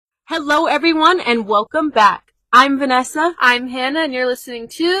Hello, everyone, and welcome back. I'm Vanessa. I'm Hannah, and you're listening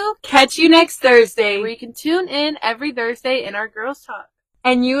to Catch You Next Thursday, where you can tune in every Thursday in our Girls Talk.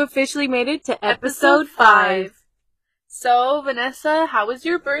 And you officially made it to episode 5. So, Vanessa, how was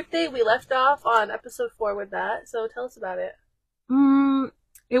your birthday? We left off on episode 4 with that, so tell us about it.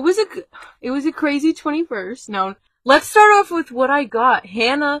 It was a crazy 21st. No, let's start off with what I got.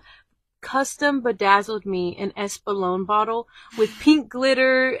 Hannah custom bedazzled me an Espolòn bottle with pink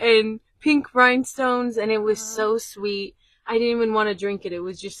glitter and pink rhinestones, and it was so sweet. I didn't even want to drink it. It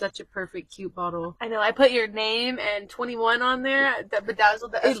was just such a perfect, cute bottle. I know. I put your name and 21 on there that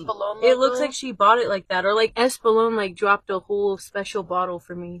bedazzled the Espolòn logo. It looks like she bought it like that, or like Espolòn like dropped a whole special bottle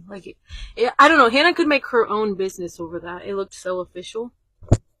for me. Like, I don't know. Hannah could make her own business over that. It looked so official.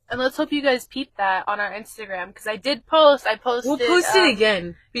 And let's hope you guys peep that on our Instagram, because I did post. I posted. We'll post it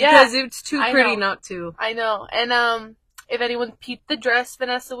again because it's too pretty not to. I know. And if anyone peeped the dress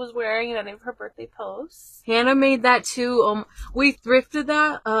Vanessa was wearing in any of her birthday posts, Hannah made that too. We thrifted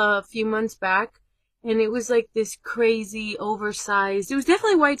that a few months back, and it was like this crazy oversized. It was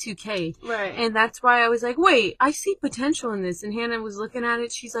definitely Y2K, right? And that's why I was like, wait, I see potential in this. And Hannah was looking at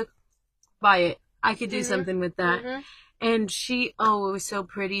it. She's like, buy it. I could do something with that. Mm-hmm. And it was so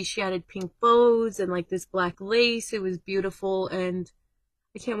pretty. She added pink bows and like this black lace. It was beautiful, and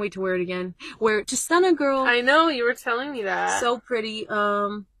I can't wait to wear it again. Wear it to Stunna Girl. I know, you were telling me that. So pretty.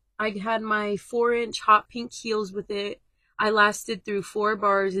 I had my 4-inch hot pink heels with it. I lasted through 4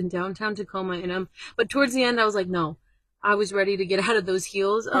 bars in downtown Tacoma in them. But towards the end, I was like, no. I was ready to get out of those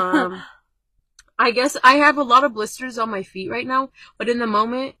heels. I guess I have a lot of blisters on my feet right now. But in the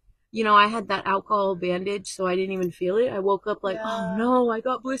moment, you know, I had that alcohol bandage, so I didn't even feel it. I woke up like, oh no, I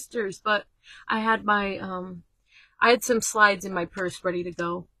got blisters. But I had I had some slides in my purse ready to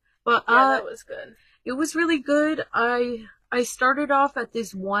go. But that was good. It was really good. I started off at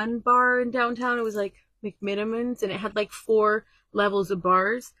this one bar in downtown. It was like McMinimans, and it had like 4 levels of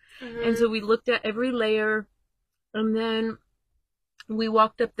bars. Mm-hmm. And so we looked at every layer, and then we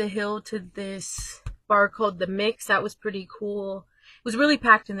walked up the hill to this bar called The Mix. That was pretty cool. It was really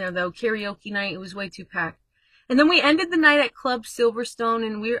packed in there, though. Karaoke night, it was way too packed. And then we ended the night at Club Silverstone,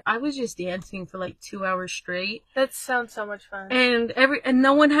 and I was just dancing for like 2 hours straight. That sounds so much fun. And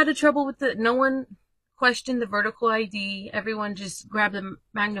no one had a trouble with no one questioned the vertical ID. Everyone just grabbed a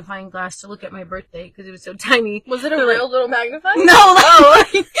magnifying glass to look at my birthday because it was so tiny. Was it a real little magnifying? No,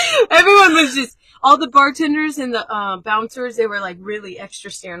 everyone was just, all the bartenders and the bouncers, they were like really extra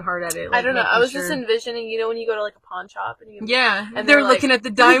staring hard at it. Like, I don't know. I was just envisioning, you know, when you go to like a pawn shop and you and they're looking at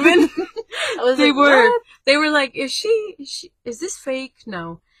the diamond. They were like, is this fake?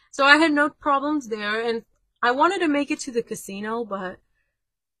 No. So I had no problems there, and I wanted to make it to the casino, but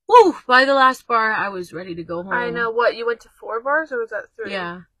by the last bar, I was ready to go home. I know. What, you went to 4 bars, or was that 3?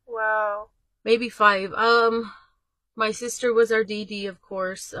 Yeah. Wow. Maybe 5. My sister was our DD, of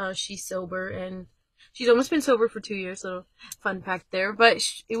course. She's sober, and she's almost been sober for 2 years, so fun fact there. But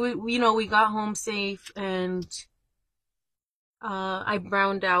we got home safe, and I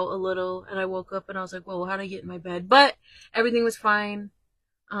browned out a little, and I woke up, and I was like, well, how'd I get in my bed? But everything was fine.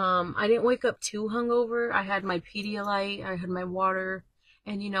 I didn't wake up too hungover. I had my Pedialyte, I had my water,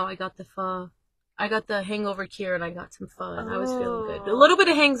 and, you know, I got the pho. I got the hangover cure, and I got some pho, and I was feeling good. A little bit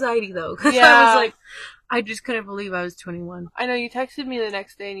of anxiety, though, because I was like, I just couldn't believe I was 21. I know, you texted me the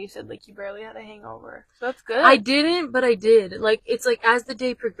next day, and you said, like, you barely had a hangover. So that's good. I didn't, but I did. Like, it's like, as the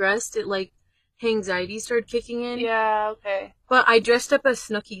day progressed, anxiety started kicking in. Yeah, okay. But I dressed up as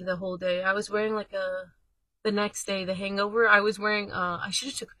Snooki the whole day. I was wearing, the next day, the hangover, I was wearing, I should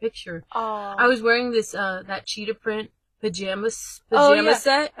have took a picture. Oh. I was wearing this, that cheetah print pajama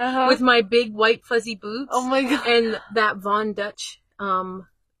set with my big white fuzzy boots. Oh my god. And that Von Dutch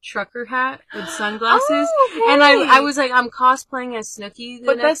trucker hat with sunglasses. Oh, okay. And I was like, I'm cosplaying as Snooki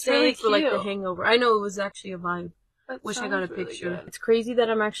the next day really for the hangover. I know, it was actually a vibe. Wish I got a picture. Really, it's crazy that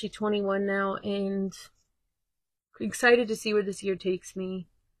I'm actually 21 now, and excited to see where this year takes me.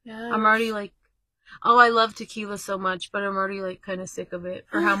 Yeah. I'm already like, I love tequila so much, but I'm already kind of sick of it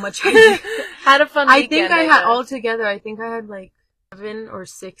for how much I did. Had a fun weekend. I think I had altogether, I had 7 or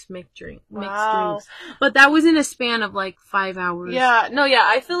 6 mixed drinks. But that was in a span of 5 hours. Yeah, no, yeah.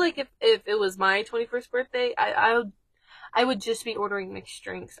 I feel like if it was my 21st birthday, I would just be ordering mixed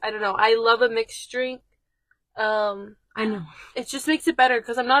drinks. I don't know. I love a mixed drink. I know. It just makes it better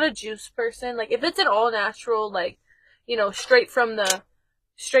because I'm not a juice person. Like, if it's an all natural,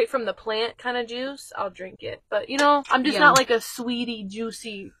 straight from the plant kind of juice, I'll drink it. But, I'm just not a sweetie,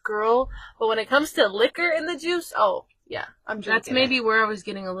 juicy girl. But when it comes to liquor in the juice, Yeah, I'm drinking. That's maybe where I was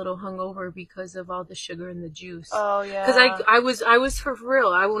getting a little hungover because of all the sugar in the juice. Oh yeah. Because I was for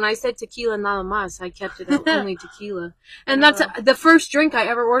real. When I said tequila nada más, I kept it at only tequila. And that's the first drink I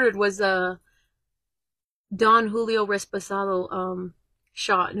ever ordered was Don Julio Reposado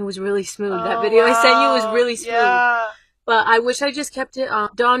shot, and it was really smooth. That video I sent you was really smooth. Yeah. But I wish I just kept it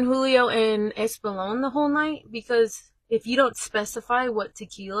Don Julio and Espolón the whole night, because if you don't specify what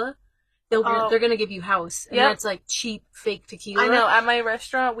tequila, they're gonna give you house, and that's like cheap fake tequila. I know. At my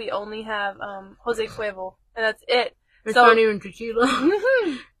restaurant, we only have Jose Cuervo, and that's it. It's not even tequila.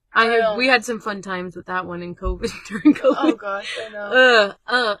 We had some fun times with that one during COVID. Oh gosh, I know.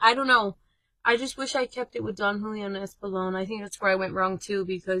 I don't know. I just wish I kept it with Don Julio and Espolón. I think that's where I went wrong too,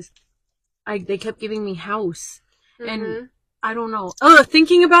 because they kept giving me house, and I don't know.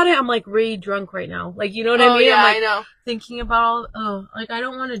 Thinking about it, I'm like really drunk right now. Like, you know what I mean? Yeah, I'm like, I know. Thinking about like I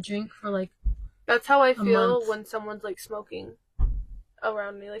don't want to drink for like. That's how I feel when someone's like smoking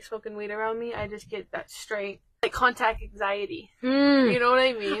around me, like smoking weed around me. I just get that straight like contact anxiety. You know what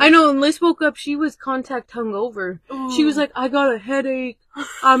I mean? I know. When Liz woke up, she was contact hungover. Ooh. She was like, I got a headache.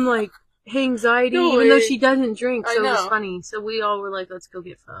 I'm like anxiety, even though she doesn't drink. So it was funny. So we all were like, let's go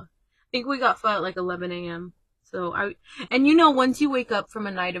get pho. I think we got pho at like 11 a.m. So and you know, once you wake up from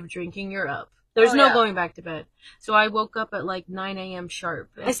a night of drinking, you're up. There's no going back to bed. So I woke up at like 9 a.m. sharp.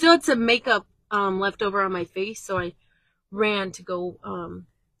 I still had some makeup left over on my face, so I ran to go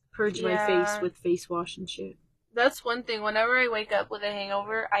purge my face with face wash and shit. That's one thing. Whenever I wake up with a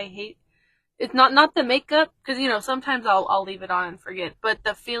hangover, I hate. It's not the makeup, because you know sometimes I'll leave it on and forget, but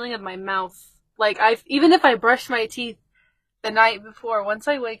the feeling of my mouth. Like even if I brush my teeth the night before, once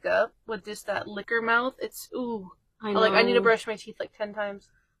I wake up with just that liquor mouth, it's ooh. I know. Like I need to brush my teeth like 10 times.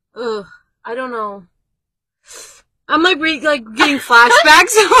 Ugh, I don't know. I'm like getting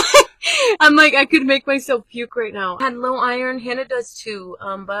flashbacks. I'm like I could make myself puke right now. I had low iron. Hannah does too.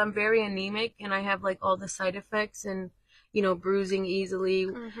 But I'm very anemic, and I have like all the side effects and. You know, bruising easily.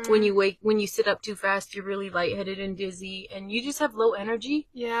 When you sit up too fast, you're really lightheaded and dizzy, and you just have low energy.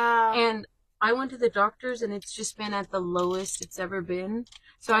 Yeah. And I went to the doctors, and it's just been at the lowest it's ever been.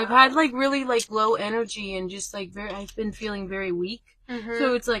 So I've had like really like low energy, and just like I've been feeling very weak.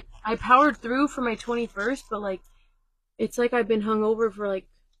 So it's like I powered through for my 21st, but like it's like I've been hungover for like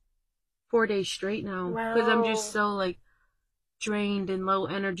 4 days straight now, because I'm just so like drained and low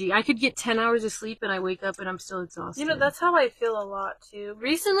energy. I could get 10 hours of sleep and I wake up and I'm still exhausted. You know, that's how I feel a lot too.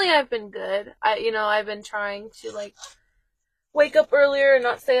 Recently I've been good. I've been trying to like wake up earlier and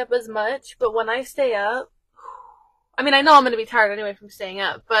not stay up as much, but when I stay up, I mean, I know I'm going to be tired anyway from staying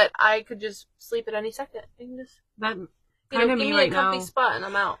up, but I could just sleep at any second. I can just give me a comfy spot and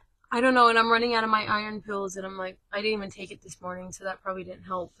I'm out. I don't know, and I'm running out of my iron pills, and I'm like, I didn't even take it this morning, so that probably didn't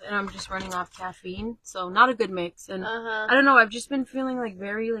help. And I'm just running off caffeine, so not a good mix. And I don't know, I've just been feeling like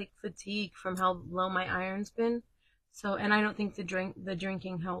very like fatigued from how low my iron's been. So, and I don't think the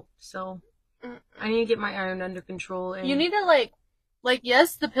drinking helped. So, I need to get my iron under control. And you need to like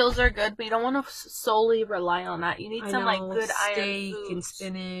yes, the pills are good, but you don't want to solely rely on that. You need some like good steak iron foods. And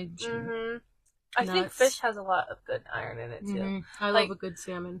spinach. And I think fish has a lot of good iron in it too. I love a good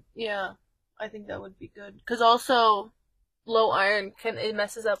salmon. Yeah, I think that would be good. Because also, low iron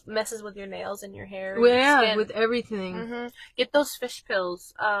messes with your nails and your hair. And your skin. With everything. Get those fish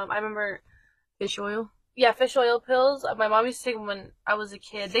pills. I remember fish oil. Yeah, fish oil pills. My mom used to take them when I was a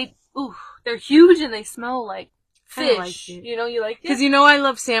kid. They're huge and they smell like fish. Like it. You know, you like it? Because you know I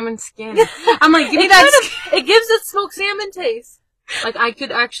love salmon skin. I'm like, give me that. It gives it smoked salmon taste. Like, I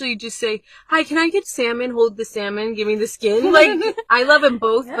could actually just say, hi, can I get salmon? Hold the salmon, give me the skin. Like, I love them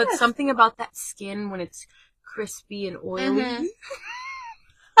both, but something about that skin when it's crispy and oily.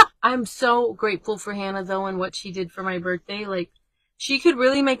 I'm so grateful for Hannah, though, and what she did for my birthday. Like, she could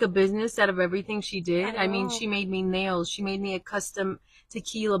really make a business out of everything she did. I mean, she made me nails. She made me a custom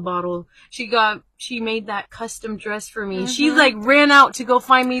tequila bottle. She made that custom dress for me. She like ran out to go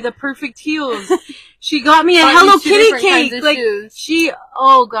find me the perfect heels. She got me a Hello Kitty cake. Like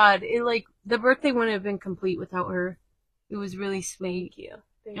oh God, the birthday wouldn't have been complete without her. It was really sweet.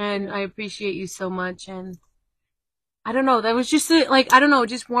 Thank you. I appreciate you so much. And I don't know, that was just I don't know, it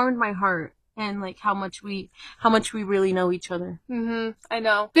just warmed my heart. And like how much we really know each other. I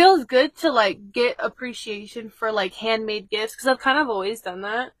know. Feels good to get appreciation for handmade gifts, because I've kind of always done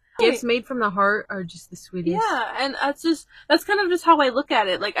that. Gifts made from the heart are just the sweetest. Yeah, and that's kind of just how I look at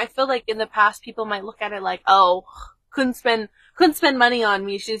it. Like, I feel like in the past people might look at it like, oh, couldn't spend money on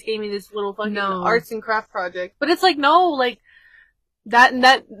me. She just gave me this little fucking arts and craft project. But it's like, no,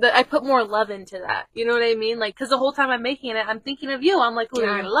 that I put more love into that. You know what I mean? Like, cause the whole time I'm making it, I'm thinking of you. I'm like, oh,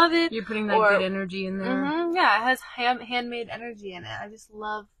 you're gonna love it. You're putting that good energy in there. Yeah, it has handmade energy in it. I just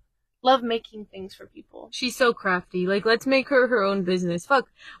love making things for people. She's so crafty. Like, let's make her own business. Fuck,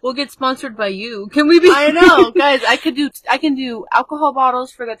 we'll get sponsored by you. Can we be? I know, guys. I can do alcohol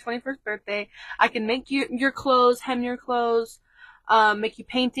bottles for that 21st birthday. I can make your clothes, hem your clothes, make you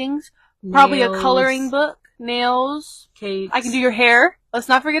paintings, probably a coloring book, nails, cakes. I can do your hair. Let's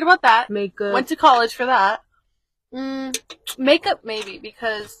not forget about that. Makeup. Went to college for that. Makeup maybe,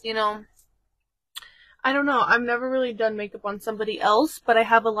 because, you know, I don't know. I've never really done makeup on somebody else, but I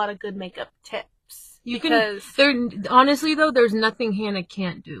have a lot of good makeup tips. Honestly though, there's nothing Hannah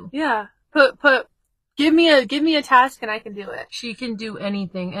can't do. Yeah. Give me a task and I can do it. She can do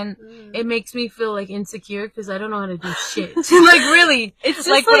anything, and it makes me feel like insecure because I don't know how to do shit. Like, really. It's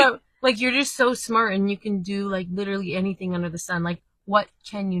just like you're just so smart and you can do like literally anything under the sun. Like, what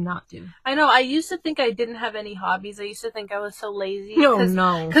can you not do? I know. I used to think I didn't have any hobbies. I used to think I was so lazy.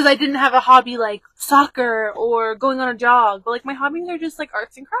 No. Because I didn't have a hobby like soccer or going on a jog. But like my hobbies are just like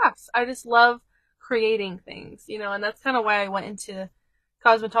arts and crafts. I just love creating things, you know, and that's kind of why I went into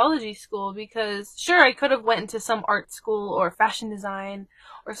cosmetology school, because sure, I could have went into some art school or fashion design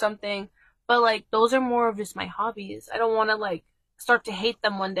or something, but like those are more of just my hobbies. I don't want to like start to hate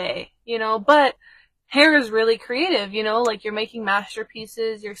them one day, you know, but hair is really creative, you know, like you're making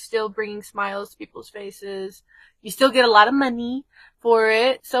masterpieces, you're still bringing smiles to people's faces, you still get a lot of money for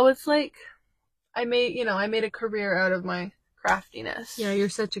it, so it's like, I made a career out of my craftiness. Yeah, you're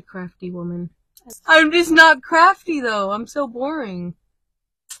such a crafty woman. I'm just not crafty though, I'm so boring.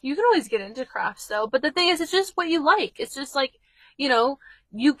 You can always get into crafts though, but the thing is, it's just what you like. It's just like, you know,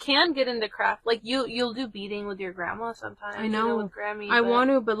 you can get into craft. Like you'll do beading with your grandma sometimes. I know. With Grammy. I want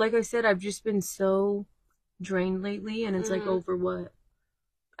to, but like I said, I've just been so drained lately, and it's like, over what?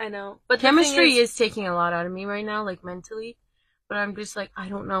 I know. But chemistry is taking a lot out of me right now, like mentally. But I'm just like, I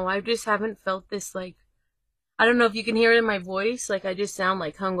don't know. I just haven't felt this, like, I don't know if you can hear it in my voice. Like, I just sound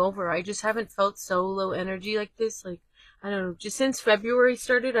like hungover. I just haven't felt so low energy like this. Like, I don't know. Just since February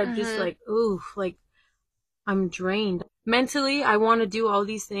started, I'm just like, ooh, like, I'm drained. Mentally, I want to do all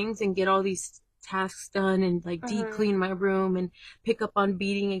these things and get all these tasks done and, like, deep clean my room and pick up on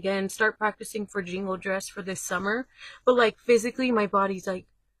beading again, start practicing for jingle dress for this summer. But, like, physically, my body's like,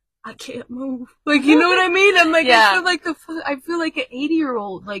 I can't move. Like, you know what I mean? I'm like, yeah. I feel like an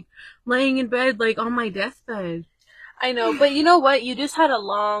 80-year-old, like, laying in bed, like, on my deathbed. I know, but you know what? You just had a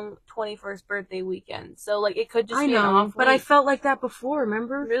long 21st birthday weekend, so, like, it could just be an off week. But I felt like that before,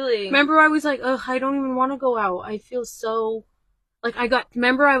 remember? Really? Remember I was like, ugh, I don't even want to go out. I feel so, like,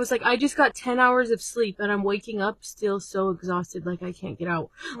 remember I was like, I just got 10 hours of sleep, and I'm waking up still so exhausted, like, I can't get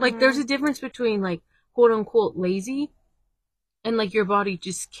out. Like, there's a difference between, like, quote-unquote lazy and, like, your body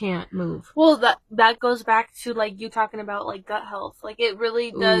just can't move. Well, that goes back to, like, you talking about, like, gut health. Like, it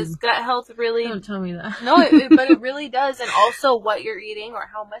really does. Gut health really... Don't tell me that. No, but it really does. And also what you're eating or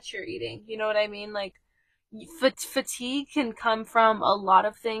how much you're eating. You know what I mean? Like, fatigue can come from a lot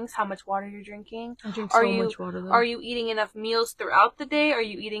of things. How much water you're drinking. I drink so much water, though. Are you eating enough meals throughout the day? Are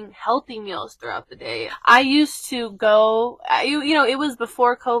you eating healthy meals throughout the day? I used to go... You know, it was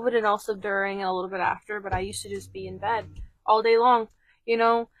before COVID and also during and a little bit after, but I used to just be in bed all day long, you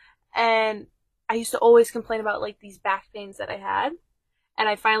know, and I used to always complain about, like, these back pains that I had, and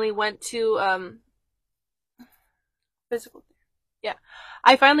I finally went to,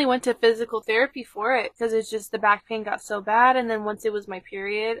 I finally went to physical therapy for it, because it's just, the back pain got so bad, and then once it was my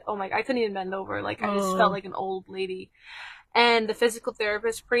period, oh my, I couldn't even bend over, like, I just felt like an old lady, and the physical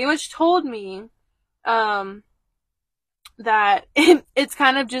therapist pretty much told me, that it's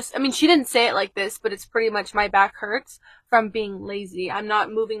kind of just, I mean, she didn't say it like this, but it's pretty much my back hurts from being lazy. I'm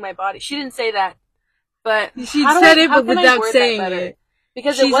not moving my body. She didn't say that, but she said it, but without saying it.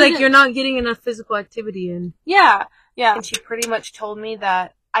 Because she's like, you're not getting enough physical activity in. Yeah. And she pretty much told me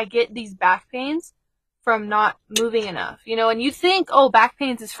that I get these back pains from not moving enough, you know, and you think, oh, back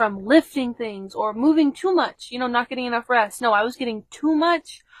pains is from lifting things or moving too much, you know, not getting enough rest. No, I was getting too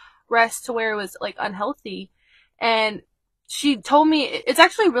much rest to where it was, like, unhealthy. And she told me, it's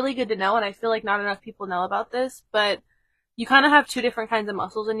actually really good to know, and I feel like not enough people know about this, but you kind of have two different kinds of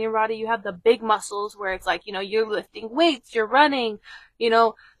muscles in your body. You have the big muscles where it's like, you know, you're lifting weights, you're running, you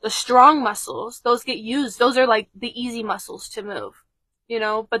know, the strong muscles, those get used. Those are like the easy muscles to move, you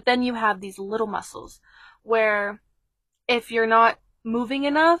know, but then you have these little muscles where if you're not moving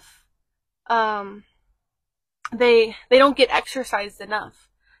enough, they don't get exercised enough,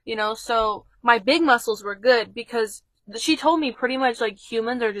 you know, so my big muscles were good because she told me pretty much, like,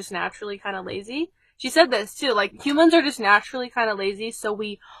 humans are just naturally kind of lazy. she said this too, like, humans are just naturally kind of lazy, so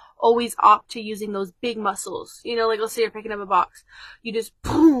we always opt to using those big muscles. You know, like, let's say you're picking up a box. You just,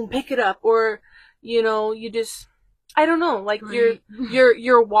 boom, pick it up. Or, you know, you just, I don't know, like, Right.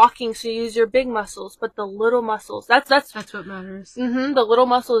 you're walking, so you use your big muscles, but the little muscles, that's what matters. the little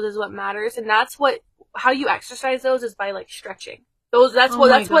muscles is what matters, and that's how you exercise those is by, like, stretching. That's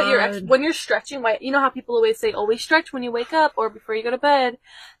what when you're stretching, you know how people always say, always stretch when you wake up or before you go to bed?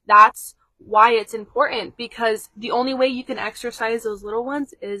 That's why it's important, because the only way you can exercise those little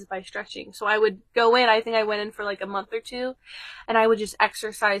ones is by stretching. So I would go in, I think I went in for like a month or two, and I would just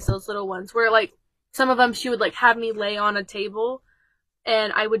exercise those little ones, where, like, some of them she would, like, have me lay on a table,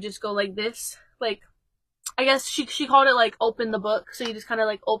 and I would just go like this, like, I guess she called it, like, open the book, so you just kind of,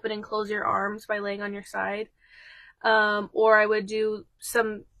 like, open and close your arms by laying on your side. Or I would do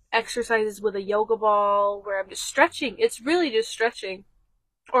some exercises with a yoga ball where I'm just stretching. It's really just stretching.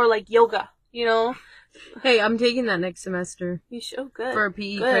 Or, like, yoga, you know? Hey, I'm taking that next semester. You should. Oh, good. For a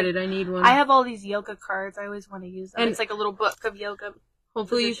PE credit, I need one. I have all these yoga cards. I always want to use them. And it's like a little book of yoga.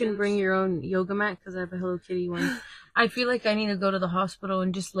 Hopefully you can bring your own yoga mat, because I have a Hello Kitty one. I feel like I need to go to the hospital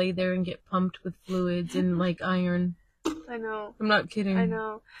and just lay there and get pumped with fluids and, like, iron. I know. I'm not kidding. I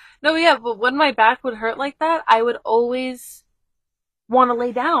know. No, yeah, but when my back would hurt like that, I would always want to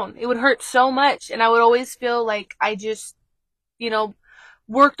lay down. It would hurt so much, and I would always feel like I just, you know,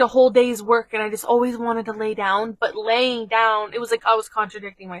 worked a whole day's work, and I just always wanted to lay down. But laying down, it was like I was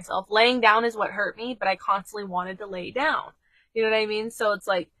contradicting myself. Laying down is what hurt me, but I constantly wanted to lay down. You know what I mean? So it's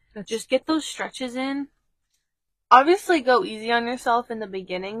like, just get those stretches in. Obviously go easy on yourself in the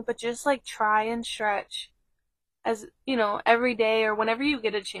beginning, but just, like, try and stretch, as, you know, every day or whenever you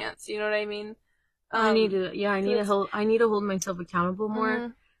get a chance. You know what I mean? I need to hold myself accountable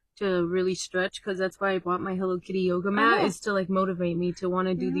more to really stretch, because that's why I bought my Hello Kitty yoga mat, is to, like, motivate me to want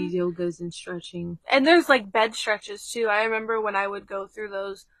to do these yogas and stretching. And there's, like, bed stretches too. I remember when I would go through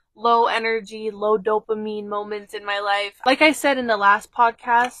those low energy, low dopamine moments in my life. Like I said in the last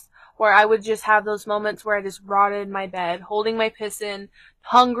podcast, where I would just have those moments where I just rotted in my bed, holding my piss in,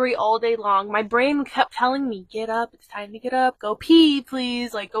 hungry all day long. My brain kept telling me, get up, it's time to get up, go pee,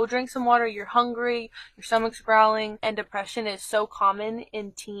 please, like, go drink some water, you're hungry, your stomach's growling. And depression is so common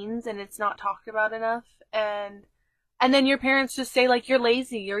in teens, and it's not talked about enough. And then your parents just say, like, you're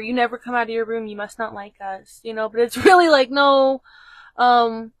lazy, or you never come out of your room, you must not like us, you know? But it's really like, no,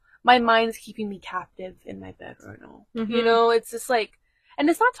 my mind's keeping me captive in my bed right now. You know, it's just like, and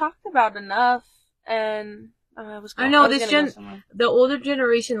it's not talked about enough. And the older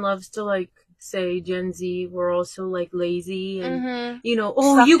generation loves to, like, say Gen Z, we're also, like, lazy and you know,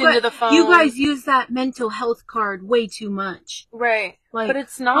 you guys use that mental health card way too much, right? Like, but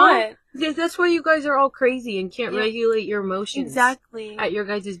it's not. That's why you guys are all crazy and can't regulate your emotions. Exactly. At your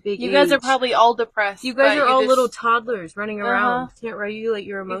guys' big age. You guys are probably all depressed. You guys are all little toddlers running around. Can't regulate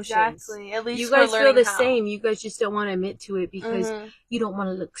your emotions. Exactly. At least you guys feel the same. You guys just don't want to admit to it because you don't want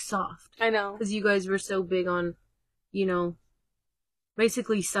to look soft. I know. Because you guys were so big on, you know,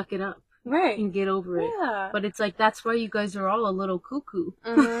 basically suck it up. Right. And get over it. Yeah. But it's like, that's why you guys are all a little cuckoo.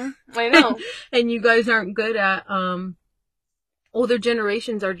 I know. And you guys aren't good at, older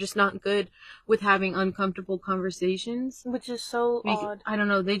generations are just not good with having uncomfortable conversations. Which is so odd. I don't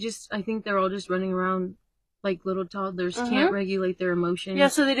know. I think they're all just running around like little toddlers, can't regulate their emotions. Yeah,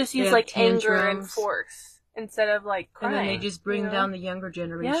 so they just use, like, anger and force instead of, like, crying. And then they just bring down the younger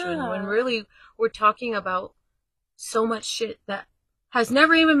generation. When really, we're talking about so much shit that has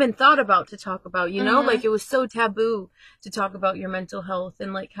never even been thought about to talk about, you know? Like, it was so taboo to talk about your mental health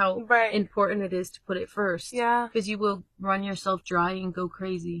and, like, how important it is to put it first. Yeah. Because you will run yourself dry and go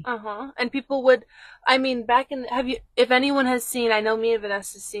crazy. And people would, I mean, if anyone has seen, I know me and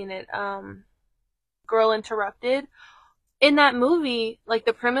Vanessa's seen it, Girl Interrupted. In that movie, like,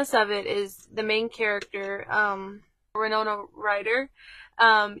 the premise of it is the main character, Winona Ryder,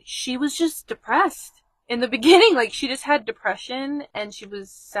 she was just depressed. In the beginning, like, she just had depression and she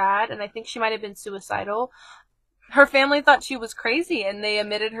was sad, and I think she might have been suicidal. Her family thought she was crazy and they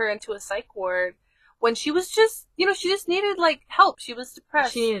admitted her into a psych ward when she was just, you know, she just needed, like, help. She was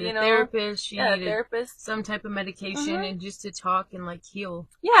depressed. She needed a therapist. She needed a therapist, some type of medication, and just to talk and, like, heal.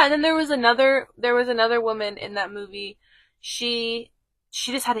 Yeah, and then there was another woman in that movie. She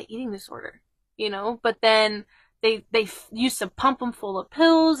just had an eating disorder, you know, but then they used to pump them full of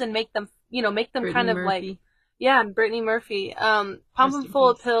pills and make them Brittany kind of Murphy. like, Brittany Murphy, pump them full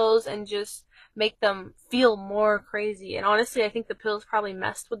of pills and just make them feel more crazy. And honestly, I think the pills probably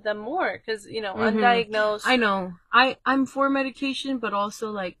messed with them more because, you know, undiagnosed. I know. I'm for medication, but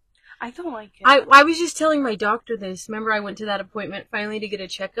also, like, I don't like it. I was just telling my doctor this. Remember, I went to that appointment finally to get a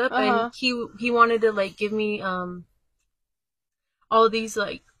checkup, and he wanted to like give me all these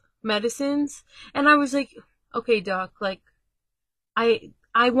like medicines, and I was like, okay, doc, like I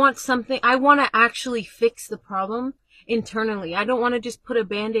want something. I want to actually fix the problem internally. I don't want to just put a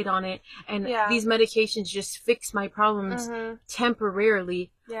band-aid on it and these medications just fix my problems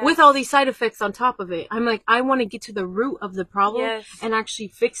temporarily with all these side effects on top of it. I'm like, I want to get to the root of the problem and actually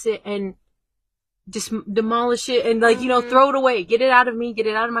fix it and just demolish it and like, you know, throw it away, get it out of me, get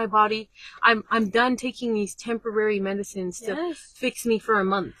it out of my body. I'm done taking these temporary medicines to fix me for a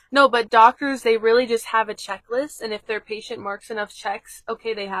month. No, but doctors, they really just have a checklist, and if their patient marks enough checks,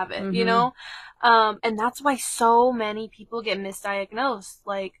 okay, they have it, you know? And that's why so many people get misdiagnosed.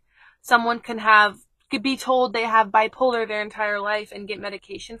 Like, someone could be told they have bipolar their entire life and get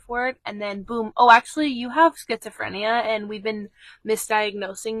medication for it, and then boom, oh, actually, you have schizophrenia, and we've been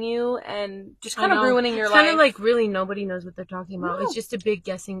misdiagnosing you, and just kind of ruining your life. Kind of like really nobody knows what they're talking about. No. It's just a big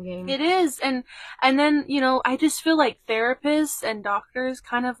guessing game. It is, and then, you know, I just feel like therapists and doctors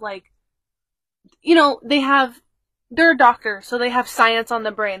kind of like, you know, they're a doctor, so they have science on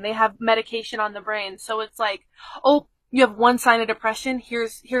the brain, they have medication on the brain, so it's like, oh, you have one sign of depression,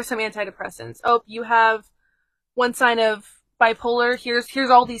 here's some antidepressants. Oh, you have one sign of bipolar, here's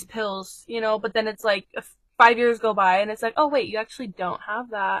all these pills, you know, but then it's like 5 years go by and it's like, oh wait, you actually don't have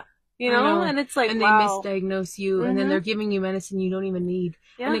that, you know? And it's like, and wow. they misdiagnose you and then they're giving you medicine you don't even need.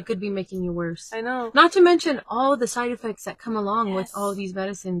 And it could be making you worse. I know. Not to mention all the side effects that come along with all these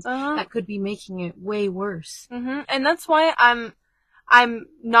medicines that could be making it way worse. And that's why I'm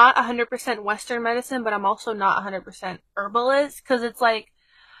not 100% Western medicine, but I'm also not 100% herbalist, because it's like,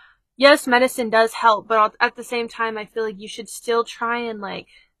 yes, medicine does help, but at the same time, I feel like you should still try and like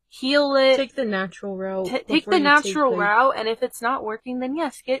heal it. Take the natural route. Take the natural route, and if it's not working, then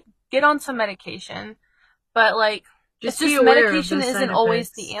yes, get on some medication. But like, it's just medication isn't always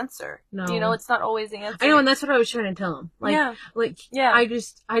the answer. No. You know, it's not always the answer. I know, and that's what I was trying to tell him. I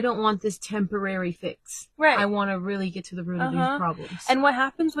don't want this temporary fix. Right. I want to really get to the root of these problems. And what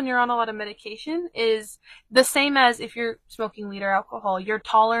happens when you're on a lot of medication is the same as if you're smoking weed or alcohol. Your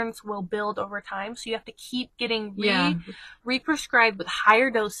tolerance will build over time, so you have to keep getting re-prescribed with higher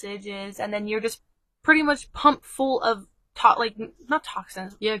dosages, and then you're just pretty much pumped full of not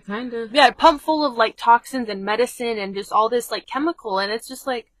toxins. Yeah, kind of. Yeah, pumped full of like toxins and medicine and just all this like chemical, and it's just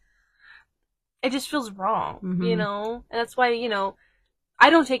like, it just feels wrong, you know? And that's why, you know, I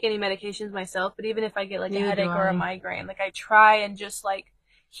don't take any medications myself, but even if I get like a headache or a migraine, like I try and just like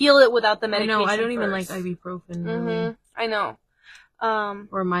heal it without the medication. I know, I don't even like ibuprofen. Really. I know.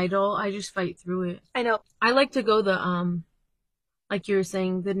 Or Midol, I just fight through it. I know. I like to go the like you were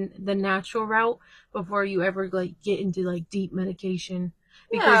saying, the natural route before you ever like get into like deep medication,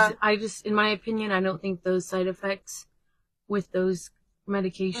 because I just, in my opinion, I don't think those side effects with those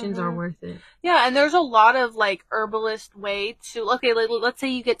medications are worth it. Yeah, and there's a lot of like herbalist way to, okay, like, let's say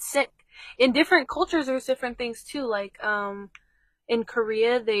you get sick. In different cultures, there's different things too. Like in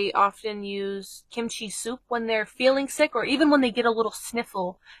Korea, they often use kimchi soup when they're feeling sick, or even when they get a little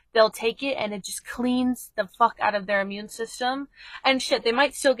sniffle, they'll take it and it just cleans the fuck out of their immune system. And shit, they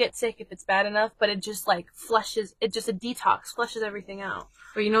might still get sick if it's bad enough, but it just like flushes, it just a detox, flushes everything out.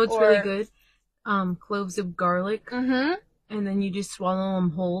 But you know what's really good? Cloves of garlic. And then you just swallow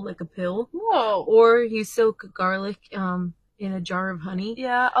them whole like a pill. Whoa. Or you soak garlic in a jar of honey.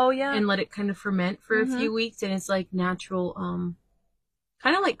 Yeah, oh yeah. And let it kind of ferment for a few weeks, and it's like natural,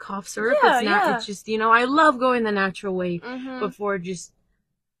 kind of like cough syrup. It's just, you know, I love going the natural way before just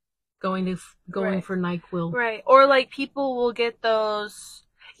going for NyQuil. Right. Or like people will get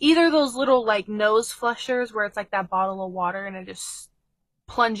either those little like nose flushers where it's like that bottle of water and it just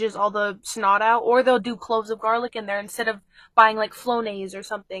plunges all the snot out, or they'll do cloves of garlic in there instead of buying like Flonase or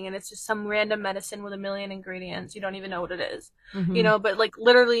something, and it's just some random medicine with a million ingredients. You don't even know what it is. You know, but like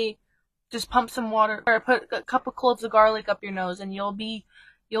literally just pump some water or put a couple of cloves of garlic up your nose and you'll be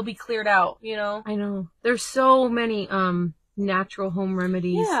cleared out, you know? I know. There's so many natural home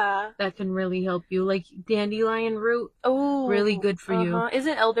remedies that can really help you. Like dandelion root. Oh, really good for you.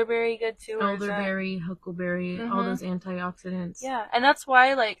 Isn't elderberry good too? Elderberry, huckleberry, all those antioxidants. Yeah, and that's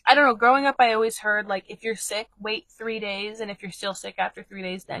why, like, I don't know, growing up I always heard, like, if you're sick, wait 3 days, and if you're still sick after 3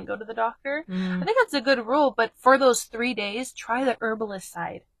 days, then go to the doctor. I think that's a good rule, but for those 3 days, try the herbalist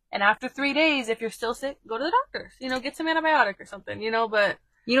side. And after 3 days, if you're still sick, go to the doctor. You know, get some antibiotic or something, you know, but...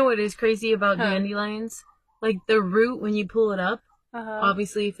 You know what is crazy about dandelions? Like, the root, when you pull it up,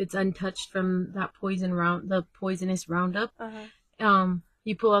 obviously if it's untouched from that the poisonous Roundup,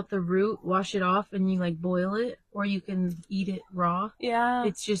 You pull out the root, wash it off, and you like boil it, or you can eat it raw. Yeah.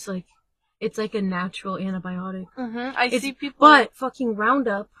 It's just like, it's like a natural antibiotic. I see people. But fucking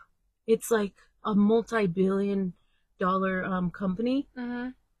Roundup, it's like a multi-billion-dollar company,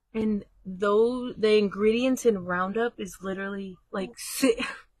 and though the ingredients in Roundup is literally like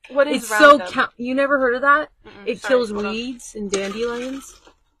what is it's Roundup? so you never heard of that? It Sorry, kills weeds and dandelions.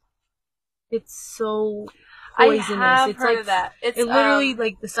 It's so poisonous. I have it's heard like, of that. It's it literally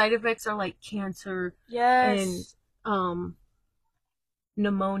like the side effects are like cancer yes, and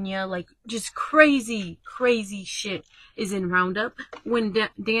pneumonia, like just crazy shit is in Roundup when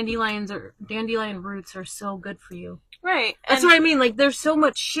dandelion roots are so good for you. Right. That's what I mean. Like, there's so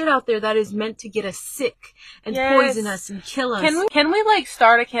much shit out there that is meant to get us sick and poison us and kill us. Can we like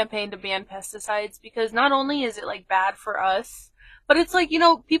start a campaign to ban pesticides? Because not only is it like bad for us, but it's like, you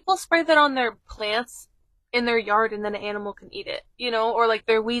know, people spray that on their plants in their yard and then an animal can eat it, you know, or like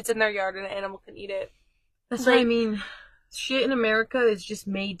their weeds in their yard and an animal can eat it. That's what I mean. Shit in America is just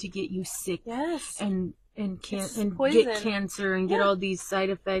made to get you sick. Yes. And get cancer and get all these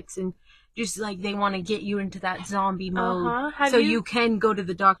side effects, and just like they want to get you into that zombie mode. So you can go to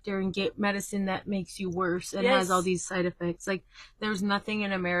the doctor and get medicine that makes you worse and has all these side effects. Like, there's nothing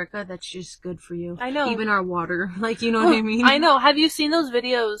in America that's just good for you. I know. Even our water. Like, you know what I mean? I know. Have you seen those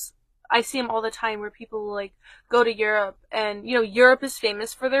videos? I see them all the time where people will, like, go to Europe, and, you know, Europe is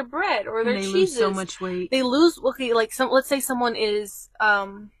famous for their bread or their cheeses. They lose so much weight. They lose, okay, like, let's say someone is,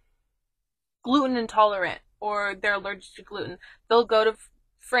 gluten intolerant, or they're allergic to gluten. They'll go to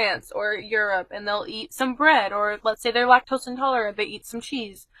France or Europe, and they'll eat some bread, or let's say they're lactose intolerant, they eat some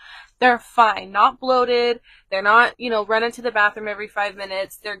cheese. They're fine. Not bloated. They're not, you know, running to the bathroom every 5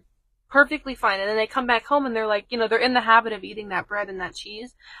 minutes. They're perfectly fine. And then they come back home and they're like, you know, they're in the habit of eating that bread and that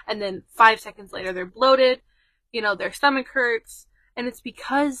cheese. And then 5 seconds later, they're bloated. You know, their stomach hurts. And it's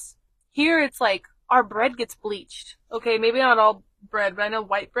because here it's like our bread gets bleached. Okay, maybe not all bread, but I know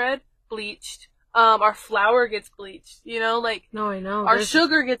white bread, bleached. Our flour gets bleached, you know, like. No, I know. Our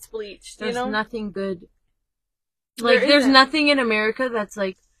sugar gets bleached, you know. There's nothing good. Like, there's nothing in America that's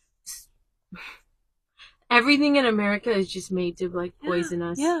like. Everything in America is just made to, like, poison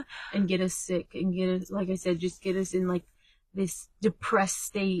us and get us sick and get us, like I said, just get us in, like, this depressed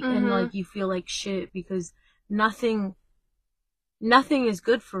state and, like, you feel like shit because nothing is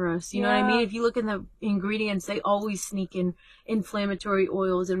good for us. You know what I mean? If you look in the ingredients, they always sneak in inflammatory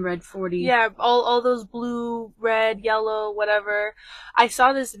oils and Red 40. Yeah, all those blue, red, yellow, whatever. I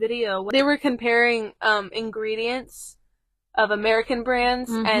saw this video. They were comparing ingredients of American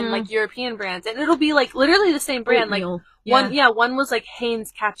brands and like European brands, and it'll be like literally the same brand. Oatmeal. Like one was like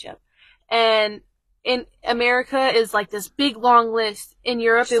Heinz ketchup, and in America is like this big long list. In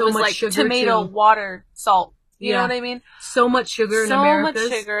Europe, it was like tomato, water, salt. You know what I mean? So much sugar in America. So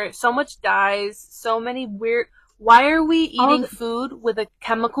much sugar, so much dyes, so many weird. Why are we eating food with a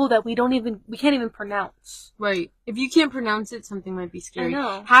chemical that we can't even pronounce? Right. If you can't pronounce it, something might be scary. I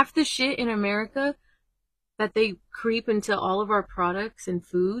know. Half the shit in America that they creep into all of our products and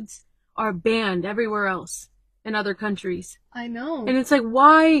foods are banned everywhere else in other countries. I know. And it's like,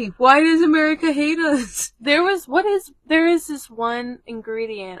 why? Why does America hate us? There is this one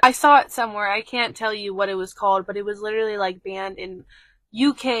ingredient. I saw it somewhere. I can't tell you what it was called, but it was literally like banned in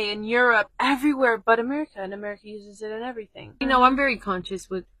UK and Europe, everywhere but America, and America uses it in everything. You know, I'm very conscious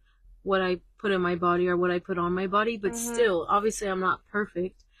with what I put in my body or what I put on my body, but still, obviously I'm not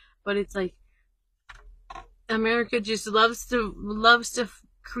perfect, but it's like, America just loves to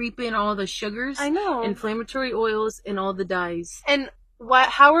creep in all the sugars. I know. Inflammatory oils and all the dyes. And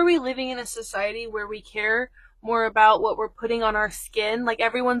how are we living in a society where we care more about what we're putting on our skin? Like,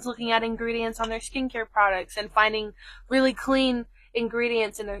 everyone's looking at ingredients on their skincare products and finding really clean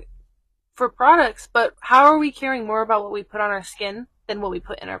ingredients for products, but how are we caring more about what we put on our skin than what we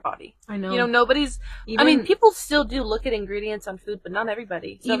put in our body? I know. You know, I mean, people still do look at ingredients on food, but not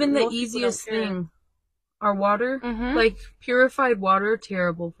everybody. So even the easiest thing. Our water, like purified water,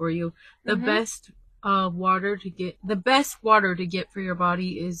 terrible for you. The best water to get for your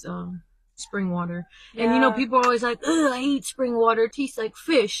body is spring water. Yeah. And you know, people are always like, "Ugh, I hate spring water. It tastes like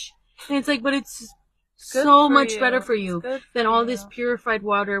fish." And it's like, but it's so much better for you than all this purified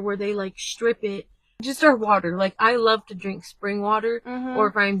water where they like strip it. Just our water. Like, I love to drink spring water, or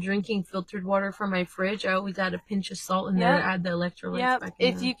if I'm drinking filtered water from my fridge, I always add a pinch of salt in there to add the electrolytes back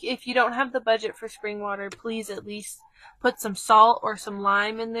in there. If you don't have the budget for spring water, please at least put some salt or some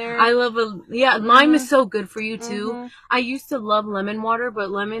lime in there. I love lime is so good for you too. I used to love lemon water, but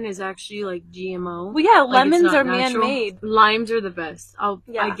lemon is actually like GMO. Well, yeah, lemons are man-made. Limes are the best.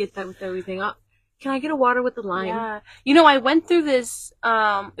 I get that with everything. can I get a water with the lime? Yeah. I went through this,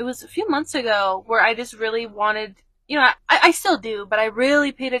 it was a few months ago where I just really wanted, I still do, but I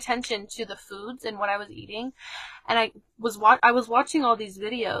really paid attention to the foods and what I was eating. And I was watching all these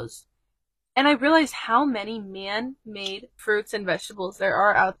videos, and I realized how many man-made fruits and vegetables there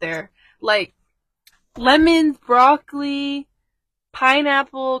are out there. Like, lemons, broccoli,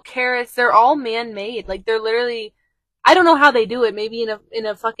 pineapple, carrots, they're all man-made. Like, they're literally, I don't know how they do it. Maybe in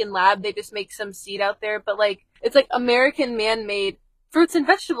a fucking lab they just make some seed out there, but like, it's like American man-made fruits and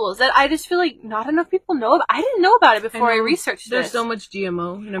vegetables that I just feel like not enough people know about. I didn't know about it before I researched this. There's so much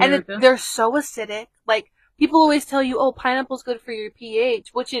GMO in America. And they're so acidic. Like, people always tell you, oh, pineapple's good for your pH,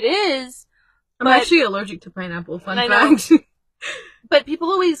 which it is. I'm actually allergic to pineapple, fun fact. But people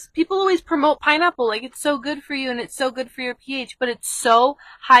always promote pineapple, like it's so good for you and it's so good for your pH, but it's so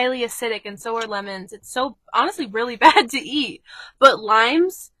highly acidic, and so are lemons. It's so, honestly, really bad to eat. But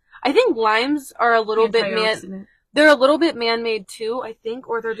limes, I think limes are a little bit they're a little bit man-made too, I think,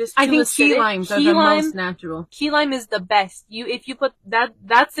 or they're just too acidic. Key limes are the most natural. Key lime is the best. If you put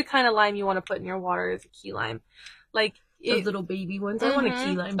that's the kind of lime you want to put in your water, is a key lime. Like, those little baby ones. I want a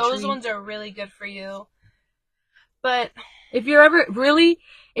key lime tree. Those ones are really good for you. But if you're ever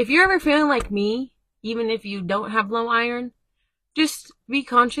feeling like me, even if you don't have low iron, just be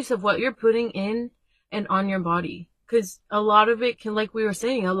conscious of what you're putting in and on your body. Because a lot of it can, like we were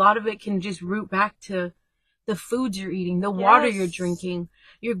saying, a lot of it can just root back to the foods you're eating, the water you're drinking,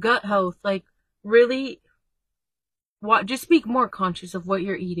 your gut health. Like, really, just be more conscious of what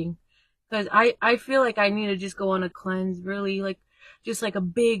you're eating. Because I feel like I need to just go on a cleanse, really, like, just like a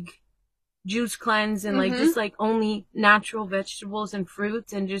big juice cleanse, and like just like only natural vegetables and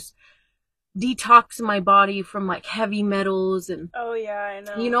fruits, and just detox my body from like heavy metals and oh yeah,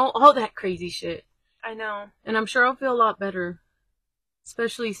 I know, all that crazy shit. I know. And I'm sure I'll feel a lot better,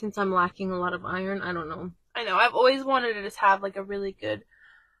 especially since I'm lacking a lot of iron. I don't know. I know. I've always wanted to just have like a really good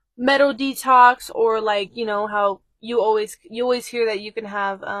metal detox, or like, how you always hear that you can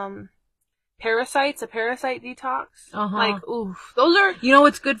have a parasite detox. Like, oof, those are. You know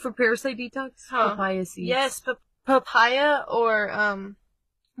what's good for parasite detox? Papaya seeds. Yes, papaya, or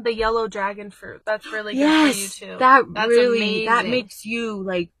the yellow dragon fruit. That's really good for you too. That's amazing. That makes you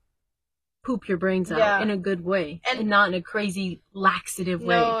like poop your brains out in a good way, and not in a crazy laxative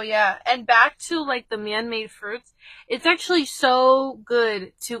way. Oh yeah. And back to like the man-made fruits, it's actually so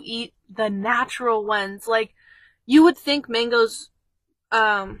good to eat the natural ones. Like, you would think mangoes,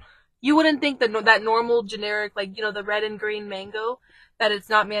 you wouldn't think that normal generic, like, the red and green mango, that it's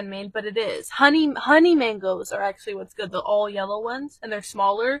not man-made, but it is. Honey mangoes are actually what's good. The all yellow ones, and they're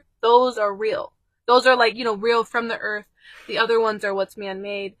smaller. Those are real. Those are like, real from the earth. The other ones are what's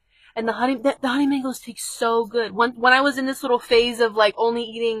man-made. And the honey mangoes taste so good. When I was in this little phase of like only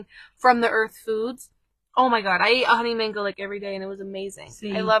eating from the earth foods, oh my god, I ate a honey mango like every day, and it was amazing.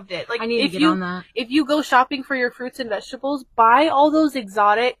 See, I loved it. Like, I need to get on that. If you go shopping for your fruits and vegetables, buy all those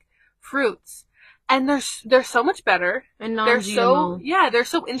exotic fruits, and they're so much better, and non-GMO. They're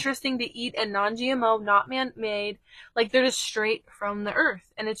so interesting to eat, and non-GMO, not man-made. Like, they're just straight from the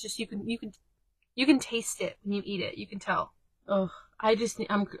earth, and it's just you can taste it when you eat it. You can tell. Oh,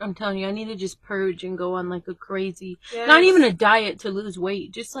 I'm telling you, I need to just purge and go on like a crazy, not even a diet to lose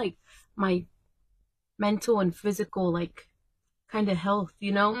weight, just like my mental and physical, like, kind of health,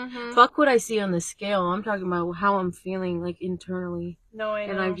 Fuck what I see on the scale. I'm talking about how I'm feeling, like, internally. No, I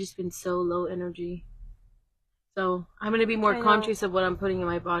know. And I've just been so low energy. So I'm going to be more conscious of what I'm putting in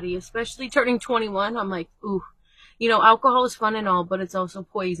my body, especially turning 21. I'm like, ooh, alcohol is fun and all, but it's also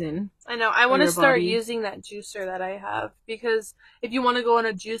poison. I know. I want to start using that juicer that I have, because if you want to go on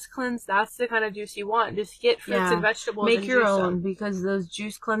a juice cleanse, that's the kind of juice you want. Just get fruits and vegetables. Make your own, because those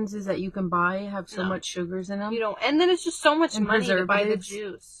juice cleanses that you can buy have so much sugars in them. And then it's just so much money to buy the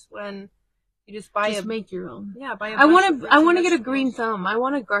juice when you just buy make your own. Yeah, buy a I want to get a green thumb. I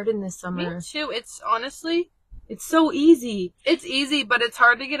want to garden this summer. Me too. It's honestly, it's so easy. It's easy, but it's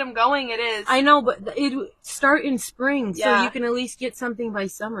hard to get them going. It is. I know, but it start in spring, so you can at least get something by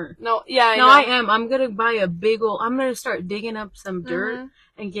summer. I am. I'm gonna buy a big old. I'm gonna start digging up some dirt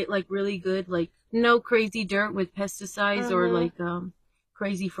and get like really good, like no crazy dirt with pesticides or like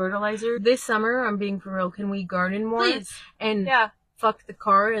crazy fertilizer. This summer, I'm being for real. Can we garden more? Please. And fuck the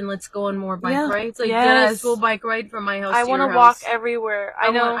car and let's go on more bike rides. Like, yes, we'll bike ride from my house I want to walk everywhere.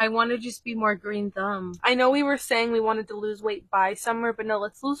 I know. I want to just be more green thumb. I know we were saying we wanted to lose weight by summer, but no,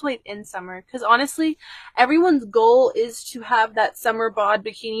 let's lose weight in summer. Because honestly, everyone's goal is to have that summer bod,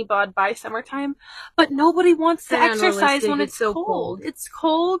 bikini bod by summertime, but nobody wants to exercise when it's so cold. It's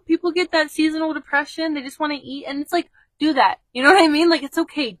cold. People get that seasonal depression. They just want to eat, and it's like, do that. You know what I mean? Like, it's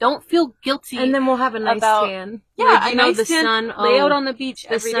okay. Don't feel guilty. And then we'll have a nice tan. Yeah, like, a nice the tan, sun. lay out on the beach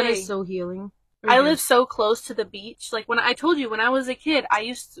every day. The sun is so healing. I live so close to the beach. Like, when I told you, when I was a kid,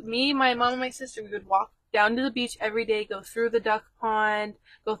 me, my mom, and my sister, we would walk down to the beach every day, go through the duck pond,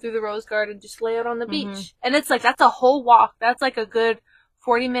 go through the rose garden, just lay out on the beach. And it's like, that's a whole walk. That's like a good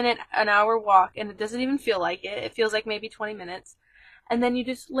 40-minute, an hour walk, and it doesn't even feel like it. It feels like maybe 20 minutes. And then you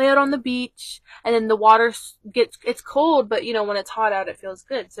just lay out on the beach, and then the water it's cold, but, you know, when it's hot out, it feels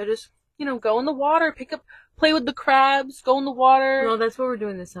good. So just, you know, go in the water, play with the crabs, go in the water. No, that's what we're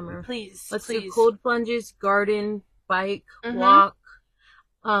doing this summer. Please. Let's do cold plunges, garden, bike, walk,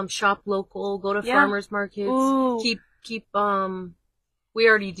 shop local, go to farmers markets. Ooh. Keep, we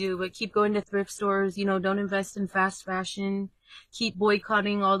already do, but keep going to thrift stores, you know, don't invest in fast fashion. Keep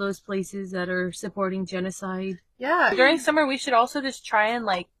boycotting all those places that are supporting genocide. Yeah. During summer, we should also just try and,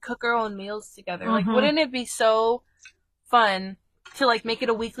 like, cook our own meals together. Like, wouldn't it be so fun to, like, make it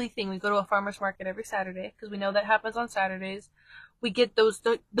a weekly thing? We go to a farmer's market every Saturday, because we know that happens on Saturdays. We get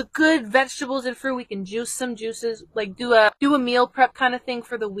the good vegetables and fruit. We can juice some juices, like, do a meal prep kind of thing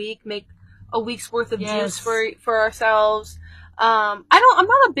for the week, make a week's worth of juice for ourselves. I'm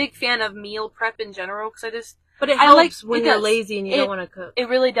not a big fan of meal prep in general, because but it helps when you're lazy and you don't want to cook. It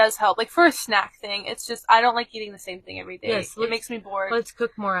really does help. Like, for a snack thing, it's just, I don't like eating the same thing every day. Yes, it makes me bored. Let's cook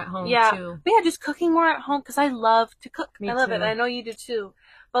more at home, too. But yeah, just cooking more at home, because I love to cook. Me I love too. it. I know you do, too.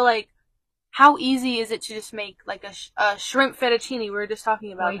 But, like, how easy is it to just make, like, a shrimp fettuccine? We were just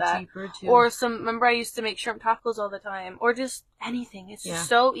talking about that. Way cheaper, too. Or remember I used to make shrimp tacos all the time. Or just anything. It's just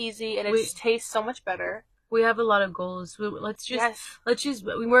so easy, and it just tastes so much better. We have a lot of goals. We're in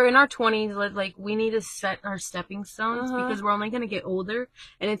our 20s. Like, we need to set our stepping stones because we're only going to get older,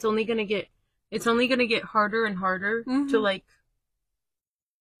 and it's only going to get harder and harder to, like,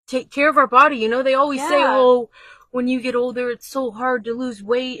 take care of our body. You know, they always say, oh, when you get older, it's so hard to lose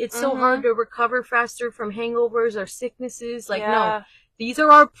weight. It's so hard to recover faster from hangovers or sicknesses. Like, no. These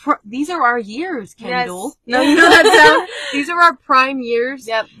are our years, Kendall. Yes. No, you know that sound? These are our prime years.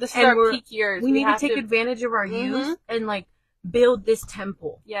 Yep, this is our peak years. We need to take advantage of our youth and, like, build this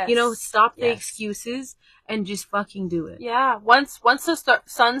temple. Yes. You know, stop the excuses and just fucking do it. Yeah. Once the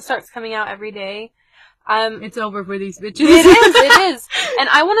sun starts coming out every day, it's over for these bitches. It is. And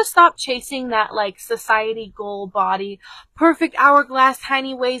I want to stop chasing that, like, society goal body, perfect hourglass,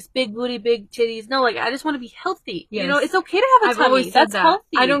 tiny waist, big booty, big titties. No, like, I just want to be healthy. Yes. You know, it's okay to have a tummy. Always said That's that.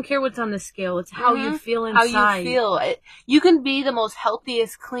 Healthy. I don't care what's on the scale. It's how you feel inside. How you feel. You can be the most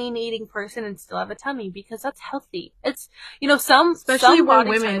healthiest, clean eating person and still have a tummy, because that's healthy. It's, you know, especially we're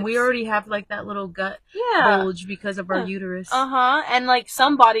women, types, we already have, like, that little gut bulge because of our uterus. And, like,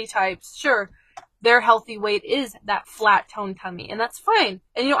 some body types, sure, their healthy weight is that flat toned tummy, and that's fine.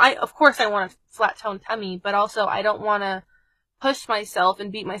 And, you know, of course I want a flat toned tummy, but also I don't want to push myself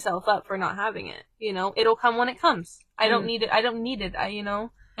and beat myself up for not having it. You know, it'll come when it comes. I don't need it. You know.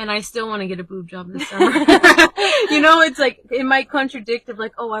 And I still want to get a boob job this summer. You know, it's like, it might contradict of,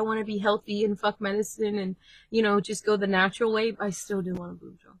 like, oh, I want to be healthy and fuck medicine and, you know, just go the natural way. But I still do want a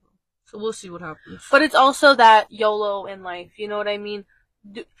boob job. So we'll see what happens. But it's also that YOLO in life. You know what I mean?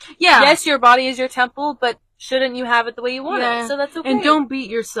 Yes, your body is your temple, but shouldn't you have it the way you want it? So that's okay. And don't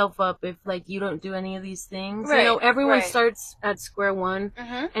beat yourself up if, like, you don't do any of these things. Right, you know, everyone starts at square one,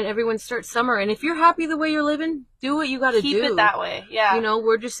 and everyone starts summer. And if you're happy the way you're living, do what you got to do. Keep it that way. Yeah. You know,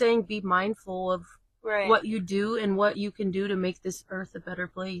 we're just saying be mindful of what you do and what you can do to make this earth a better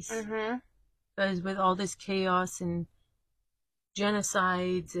place. Because with all this chaos and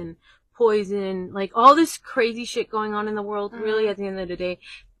genocides and poison, like, all this crazy shit going on in the world, really, at the end of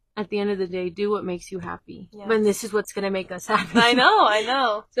the day, do what makes you happy. Yes. When this is what's gonna make us happy. I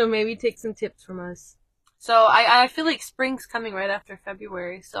know. So maybe take some tips from us. So I feel like spring's coming right after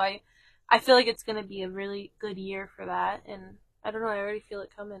February, so I feel like it's gonna be a really good year for that, and I don't know, I already feel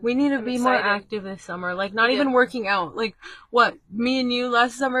it coming. We need to be more active this summer, like, not even working out. Like, what, me and you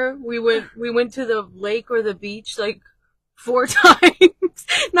last summer, we went to the lake or the beach, like, 4 times.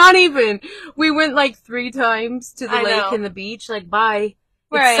 Not even. We went, like, 3 times to the lake and the beach. Like, bye.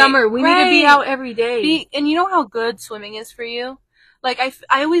 It's summer. We need to be out every day. And you know how good swimming is for you? Like,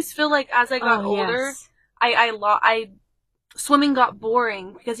 I always feel like as I got older, swimming got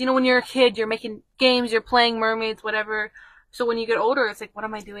boring. Because, you know, when you're a kid, you're making games, you're playing mermaids, whatever. So when you get older, it's like, what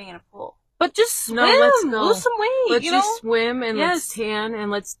am I doing in a pool? But just swim. No, let's go. Lose some weight. Let's just swim and let's tan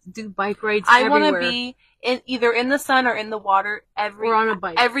and let's do bike rides everywhere. I want to be either in the sun or in the water or on a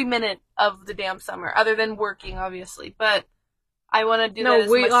bike every minute of the damn summer, other than working, obviously. But I want to do that as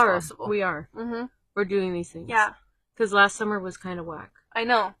much as possible. We are. We're doing these things. Yeah. Because last summer was kind of whack. I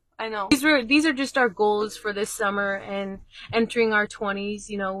know. I know. These are just our goals for this summer and entering our 20s.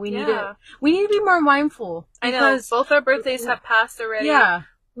 You know, we need to be more mindful. I know. Both our birthdays have passed already. Yeah.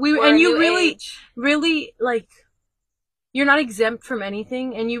 Really, like, you're not exempt from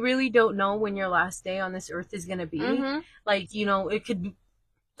anything, and you really don't know when your last day on this earth is gonna be. Mm-hmm. Like, you know, it could,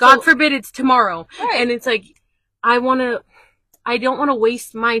 God forbid it's tomorrow. Right. And it's like, I don't want to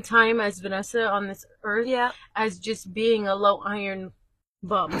waste my time as Vanessa on this earth as just being a low iron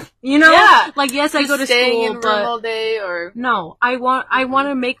bum. You know? Yeah. Like, yes, I go to staying school, in but room all day or... No, I want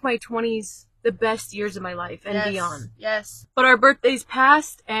to make my 20s the best years of my life and beyond. Yes. But our birthdays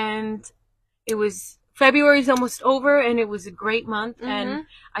passed, and February's almost over, and it was a great month, and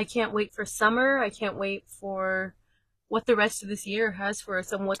I can't wait for summer. I can't wait for what the rest of this year has for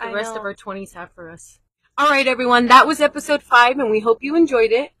us and what the rest of our 20s have for us. All right, everyone, that was episode 5, and we hope you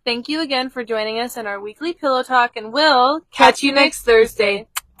enjoyed it. Thank you again for joining us in our weekly pillow talk, and we'll Catch you next Thursday.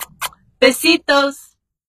 Besitos.